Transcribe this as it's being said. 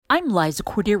I'm Liza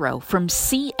Cordero from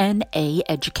CNA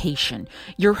Education,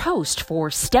 your host for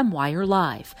STEMwire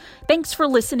Live. Thanks for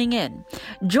listening in.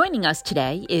 Joining us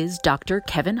today is Dr.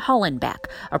 Kevin Hollenbeck,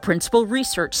 a principal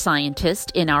research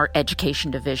scientist in our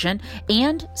education division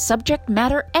and subject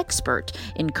matter expert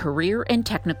in career and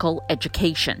technical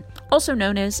education, also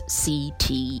known as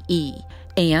CTE.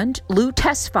 And Lul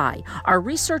Tesfai, our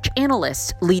research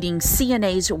analyst leading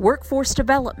CNA's workforce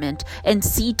development and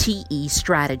CTE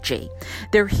strategy.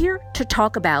 They're here to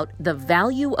talk about the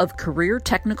value of career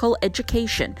technical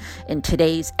education in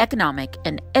today's economic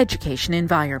and education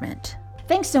environment.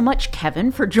 Thanks so much,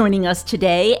 Kevin, for joining us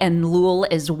today, and Lul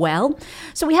as well.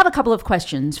 So we have a couple of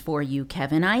questions for you,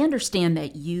 Kevin. I understand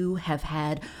that you have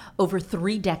had over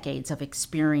 3 decades of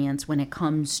experience when it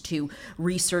comes to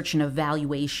research and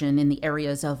evaluation in the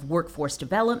areas of workforce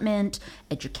development,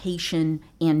 education,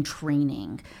 and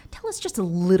training. Tell us just a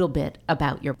little bit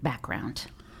about your background.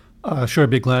 Sure, I'd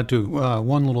be glad to.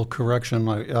 One little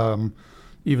correction,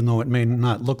 even though it may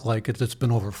not look like it, it's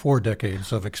been over 4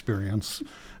 decades of experience.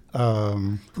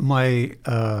 My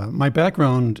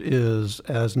background is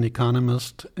as an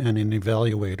economist and an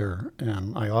evaluator,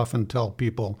 and I often tell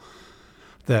people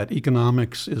that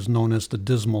economics is known as the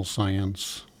dismal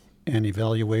science and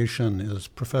evaluation is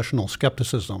professional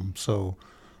skepticism. So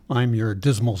I'm your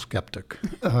dismal skeptic.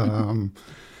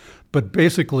 But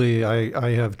basically,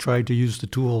 I have tried to use the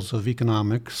tools of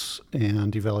economics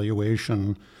and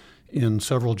evaluation in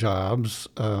several jobs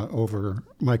over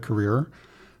my career.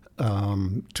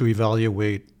 To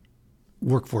evaluate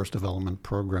workforce development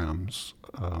programs.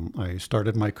 I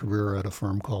started my career at a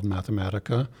firm called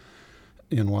Mathematica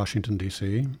in Washington,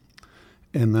 D.C.,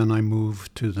 and then I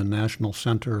moved to the National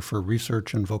Center for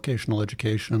Research and Vocational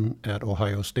Education at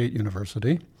Ohio State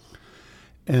University.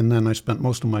 And then I spent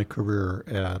most of my career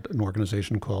at an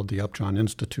organization called the Upjohn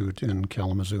Institute in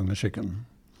Kalamazoo, Michigan.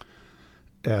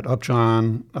 At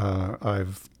Upjohn,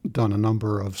 I've done a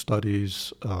number of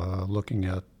studies looking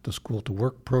at the School to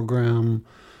Work program,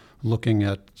 looking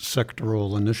at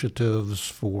sectoral initiatives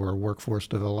for workforce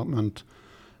development.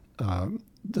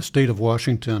 The state of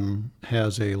Washington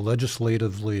has a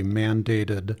legislatively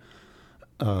mandated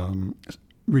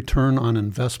return on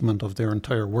investment of their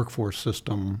entire workforce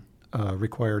system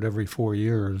required every 4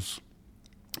 years.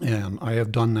 And I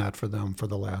have done that for them for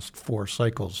the last 4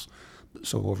 cycles.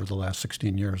 So over the last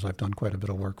 16 years, I've done quite a bit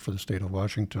of work for the state of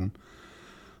Washington.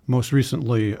 Most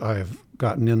recently, I've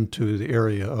gotten into the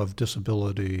area of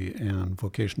disability and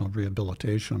vocational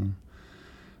rehabilitation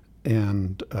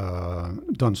and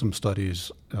done some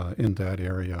studies in that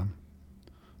area.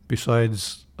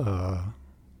 Besides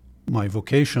my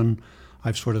vocation,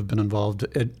 I've sort of been involved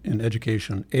in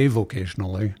education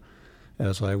avocationally,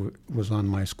 as I was on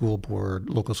my school board,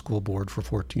 local school board for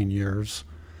 14 years.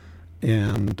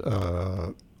 And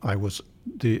I was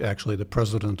actually the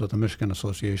president of the Michigan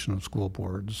Association of School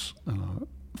Boards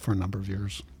for a number of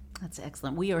years. That's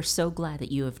excellent. We are so glad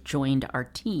that you have joined our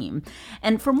team.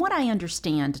 And from what I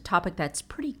understand, a topic that's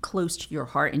pretty close to your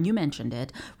heart, and you mentioned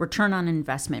it, return on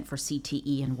investment for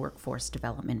CTE and workforce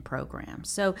development programs.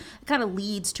 So it kind of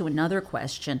leads to another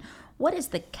question. What is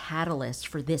the catalyst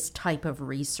for this type of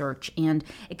research, and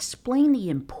explain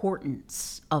the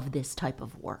importance of this type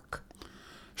of work?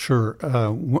 Sure.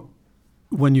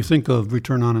 When you think of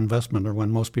return on investment, or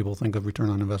when most people think of return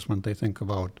on investment, they think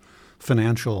about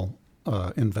financial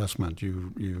investment.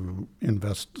 You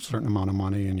invest a certain amount of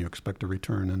money and you expect a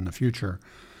return in the future.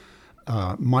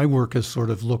 My work has sort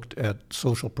of looked at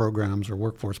social programs or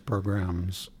workforce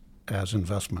programs as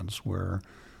investments where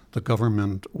the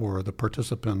government or the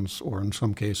participants, or in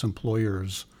some case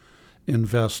employers,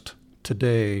 invest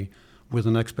today with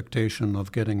an expectation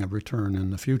of getting a return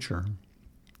in the future.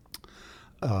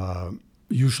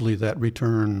 Usually that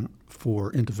return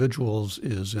for individuals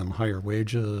is in higher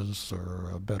wages or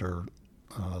a better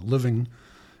living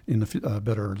in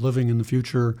the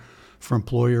future. For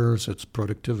employers, it's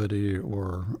productivity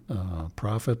or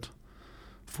profit.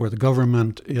 For the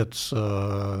government, it's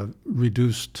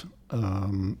reduced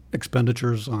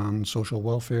expenditures on social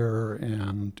welfare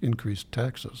and increased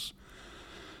taxes.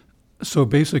 So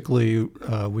basically,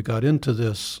 we got into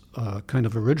this kind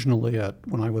of originally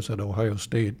when I was at Ohio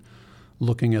State,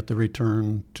 looking at the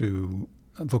return to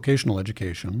vocational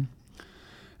education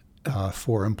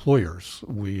for employers.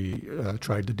 We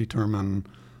tried to determine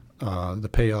the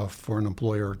payoff for an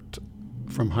employer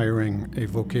from hiring a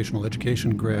vocational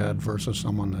education grad versus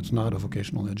someone that's not a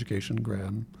vocational education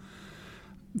grad.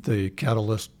 The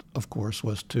catalyst, of course,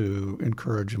 was to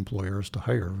encourage employers to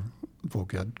hire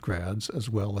voc ed grads, as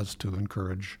well as to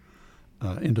encourage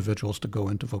individuals to go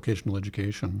into vocational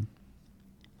education.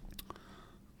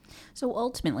 So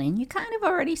ultimately, and you kind of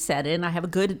already said it, and I have a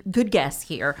good guess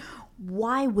here,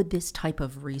 why would this type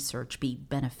of research be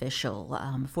beneficial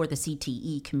for the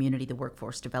CTE community, the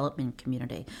workforce development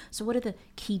community? So what are the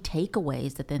key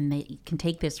takeaways that then they can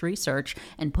take this research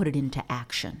and put it into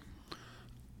action?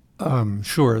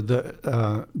 Sure.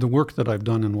 The work that I've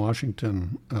done in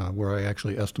Washington, where I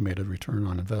actually estimated return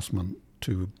on investment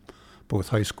to both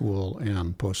high school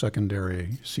and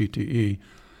post-secondary CTE,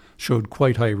 showed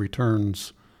quite high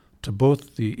returns to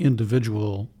both the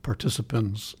individual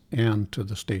participants and to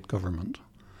the state government.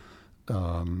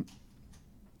 And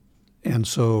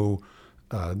so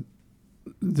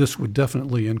this would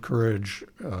definitely encourage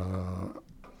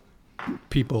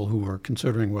people who are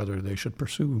considering whether they should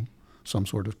pursue some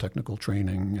sort of technical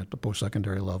training at the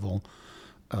post-secondary level,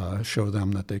 show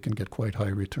them that they can get quite high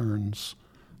returns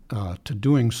to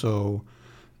doing so,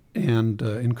 and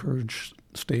encourage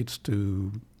states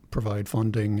to provide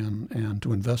funding and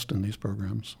to invest in these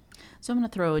programs. So I'm going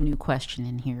to throw a new question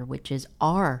in here, which is,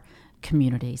 are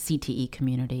communities, CTE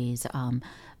communities,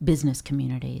 business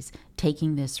communities,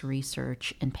 taking this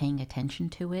research and paying attention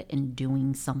to it and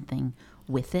doing something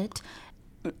with it?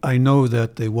 I know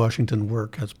that the Washington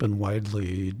work has been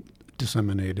widely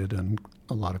disseminated and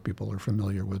a lot of people are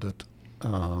familiar with it.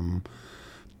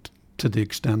 To the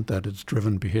extent that it's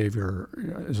driven behavior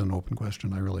is an open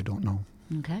question. I really don't know.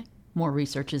 Okay. More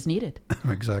research is needed.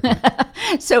 Exactly.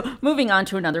 So moving on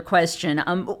to another question.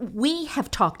 We have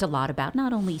talked a lot about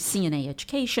not only CNA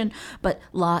education, but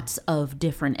lots of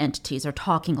different entities are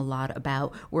talking a lot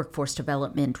about workforce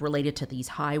development related to these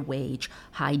high wage,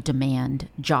 high demand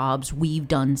jobs. We've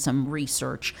done some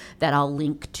research that I'll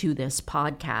link to this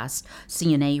podcast,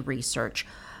 CNA research.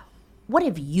 What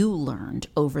have you learned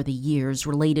over the years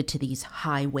related to these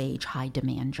high wage, high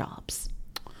demand jobs?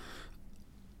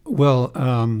 Well,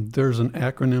 there's an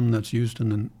acronym that's used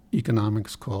in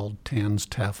economics called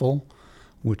TANS-TAFL,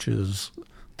 which is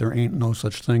there ain't no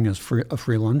such thing as a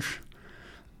free lunch.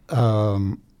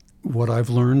 What I've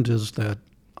learned is that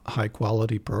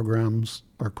high-quality programs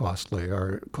are costly,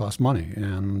 cost money,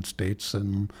 and states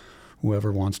and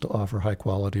whoever wants to offer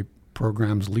high-quality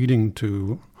programs leading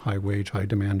to high-wage,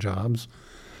 high-demand jobs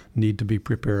need to be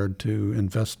prepared to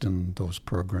invest in those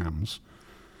programs.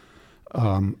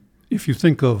 If you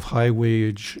think of high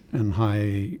wage and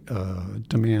high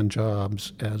demand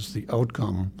jobs as the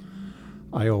outcome,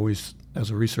 I always, as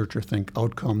a researcher, think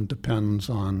outcome depends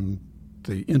on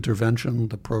the intervention,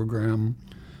 the program,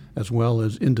 as well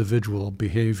as individual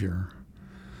behavior.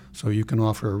 So you can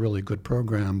offer a really good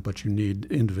program, but you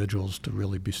need individuals to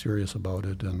really be serious about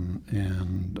it and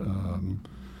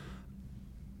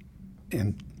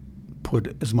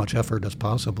put as much effort as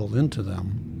possible into them.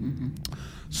 Mm-hmm.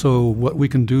 So what we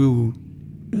can do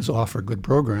is offer good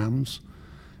programs.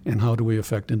 And how do we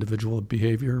affect individual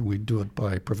behavior? We do it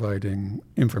by providing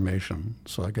information.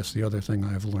 So I guess the other thing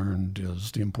I've learned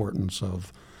is the importance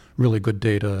of really good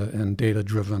data and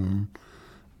data-driven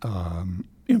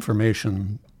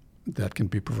information that can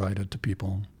be provided to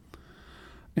people.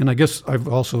 And I guess I've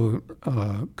also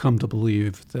come to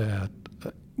believe that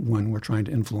when we're trying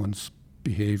to influence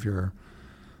behavior,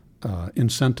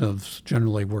 incentives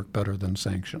generally work better than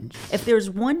sanctions. If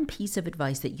there's one piece of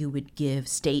advice that you would give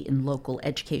state and local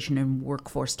education and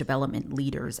workforce development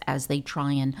leaders as they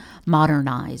try and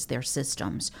modernize their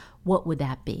systems, what would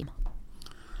that be?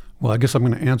 Well, I guess I'm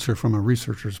going to answer from a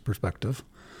researcher's perspective,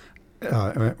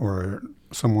 or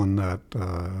someone that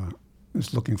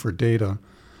is looking for data.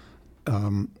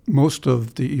 Most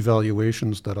of the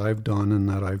evaluations that I've done and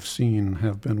that I've seen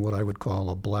have been what I would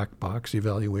call a black box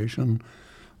evaluation.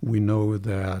 We know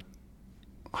that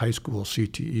high school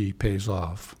CTE pays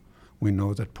off. We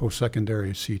know that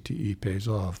post-secondary CTE pays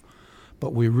off.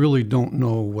 But we really don't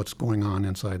know what's going on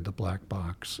inside the black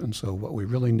box. And so what we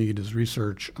really need is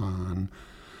research on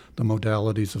the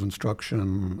modalities of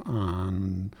instruction,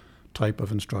 on type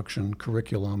of instruction,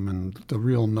 curriculum, and the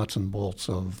real nuts and bolts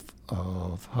of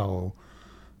how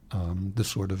this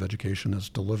sort of education is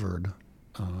delivered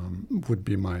would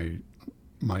be my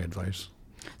advice.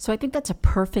 So I think that's a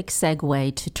perfect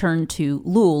segue to turn to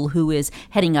Lul, who is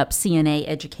heading up CNA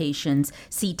Education's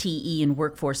CTE and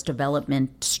workforce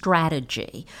development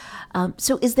strategy.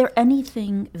 So is there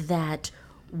anything that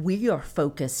we are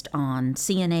focused on,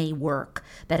 CNA work,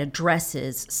 that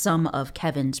addresses some of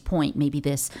Kevin's point, maybe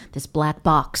this black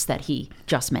box that he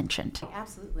just mentioned?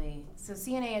 Absolutely. So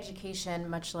CNA education,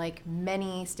 much like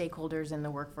many stakeholders in the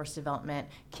workforce development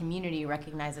community,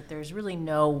 recognize that there's really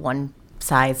no one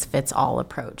one-size-fits-all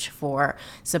approach for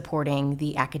supporting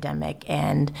the academic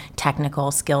and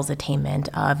technical skills attainment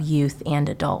of youth and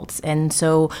adults. And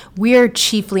so we're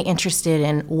chiefly interested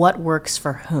in what works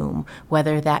for whom,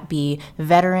 whether that be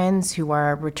veterans who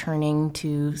are returning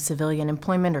to civilian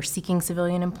employment or seeking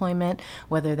civilian employment,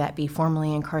 whether that be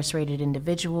formerly incarcerated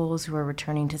individuals who are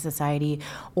returning to society,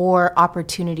 or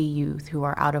opportunity youth who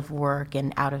are out of work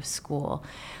and out of school.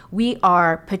 We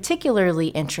are particularly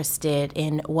interested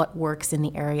in what works in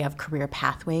the area of career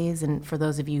pathways. And for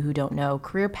those of you who don't know,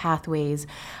 career pathways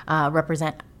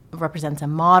represents a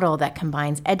model that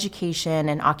combines education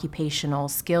and occupational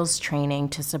skills training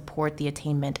to support the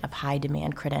attainment of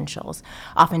high-demand credentials,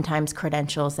 oftentimes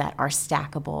credentials that are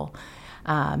stackable,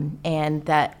 and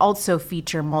that also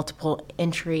feature multiple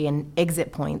entry and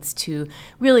exit points to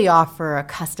really offer a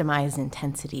customized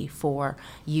intensity for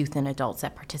youth and adults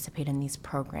that participate in these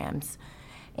programs.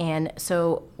 And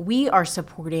so we are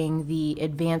supporting the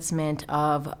advancement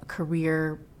of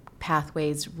career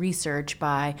pathways research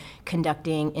by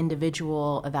conducting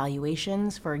individual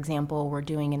evaluations. For example, we're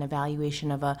doing an evaluation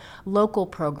of a local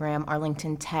program,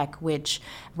 Arlington Tech, which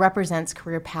represents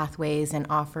career pathways and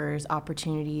offers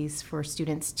opportunities for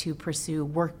students to pursue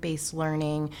work-based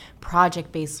learning,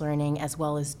 project-based learning, as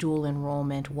well as dual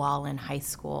enrollment while in high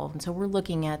school. And so we're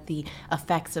looking at the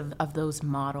effects of those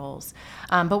models.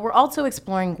 But we're also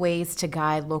exploring ways to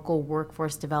guide local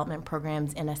workforce development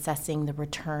programs in assessing the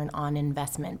return on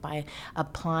investment by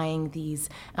applying these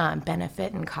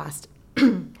benefit and cost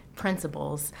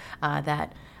principles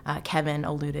that Kevin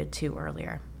alluded to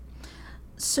earlier.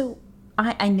 So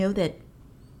I know that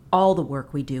all the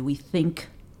work we do, we think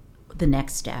the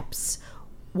next steps.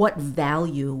 What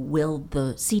value will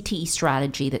the CTE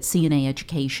strategy that CNA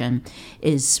Education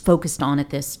is focused on at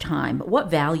this time,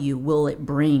 what value will it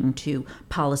bring to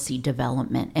policy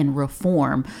development and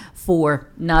reform for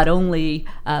not only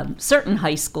certain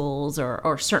high schools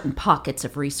or certain pockets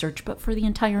of research, but for the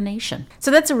entire nation? So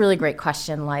that's a really great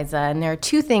question, Liza, and there are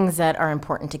two things that are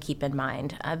important to keep in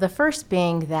mind. The first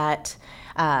being that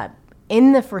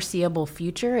in the foreseeable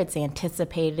future, it's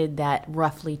anticipated that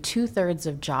roughly 2/3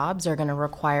 of jobs are going to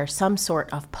require some sort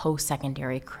of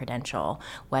post-secondary credential,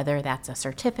 whether that's a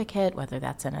certificate, whether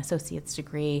that's an associate's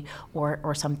degree,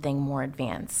 or something more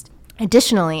advanced.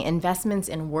 Additionally, investments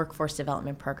in workforce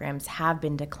development programs have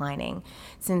been declining.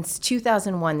 Since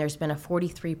 2001, there's been a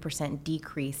 43%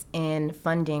 decrease in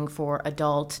funding for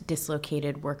adult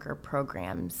dislocated worker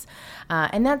programs.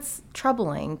 And that's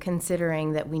troubling,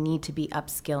 considering that we need to be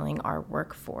upskilling our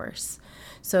workforce.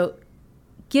 So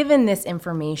given this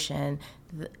information,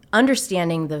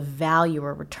 understanding the value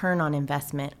or return on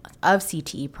investment of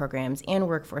CTE programs and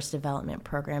workforce development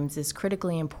programs is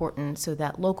critically important so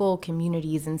that local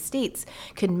communities and states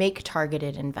can make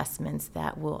targeted investments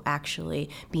that will actually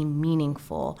be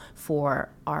meaningful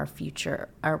for our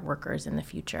workers in the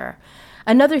future.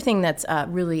 Another thing that's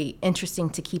really interesting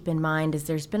to keep in mind is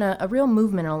there's been a real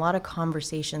movement and a lot of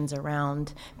conversations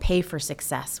around pay for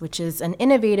success, which is an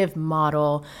innovative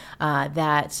model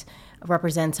that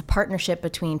represents a partnership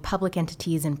between public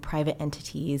entities and private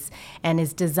entities and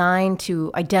is designed to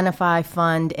identify,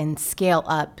 fund, and scale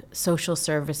up social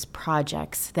service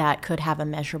projects that could have a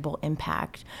measurable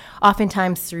impact.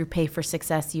 Oftentimes through Pay for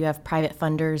Success, you have private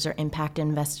funders or impact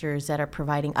investors that are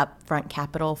providing upfront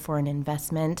capital for an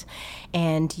investment,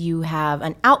 and you have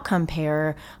an outcome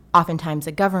payer, oftentimes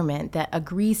a government, that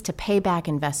agrees to pay back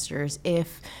investors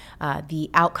if the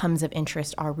outcomes of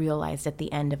interest are realized at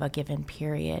the end of a given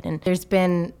period. And there's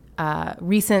been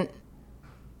recent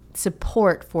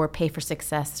support for Pay for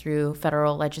Success through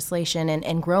federal legislation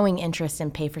and growing interest in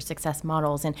Pay for Success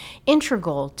models. And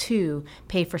integral to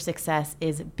Pay for Success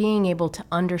is being able to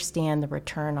understand the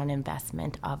return on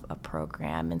investment of a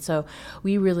program. And so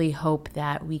we really hope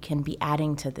that we can be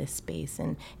adding to this space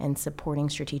and supporting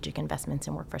strategic investments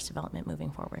in workforce development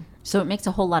moving forward. So it makes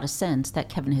a whole lot of sense that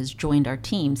Kevin has joined our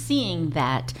team, seeing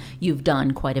that you've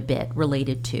done quite a bit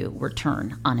related to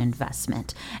return on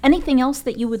investment. Anything else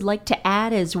that you would like to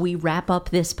add as we wrap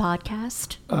up this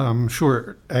podcast?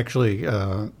 Sure. Actually,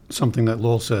 something that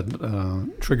Lul said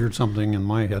triggered something in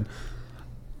my head.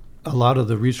 A lot of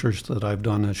the research that I've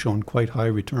done has shown quite high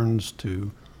returns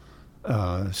to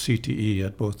CTE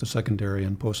at both the secondary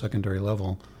and post-secondary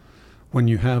level. When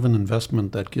you have an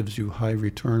investment that gives you high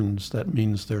returns, that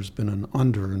means there's been an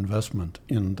underinvestment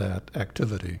in that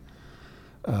activity.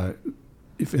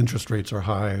 If interest rates are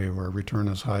high or return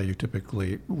is high, you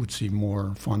typically would see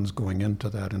more funds going into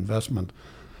that investment.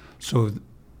 So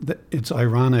it's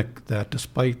ironic that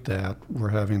despite that, we're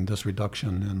having this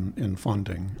reduction in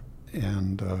funding.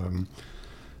 And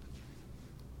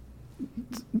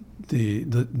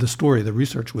the story, the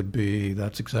research would be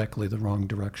that's exactly the wrong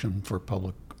direction for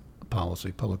public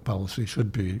policy. Public policy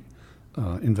should be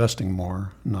investing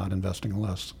more, not investing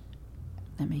less.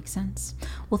 That makes sense.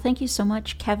 Well, thank you so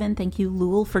much, Kevin. Thank you,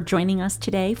 Lul, for joining us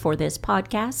today for this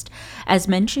podcast. As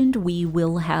mentioned, we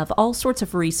will have all sorts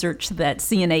of research that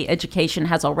CNA Education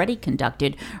has already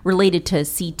conducted related to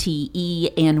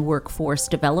CTE and workforce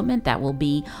development. That will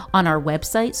be on our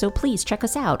website, so please check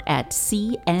us out at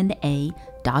cna.org.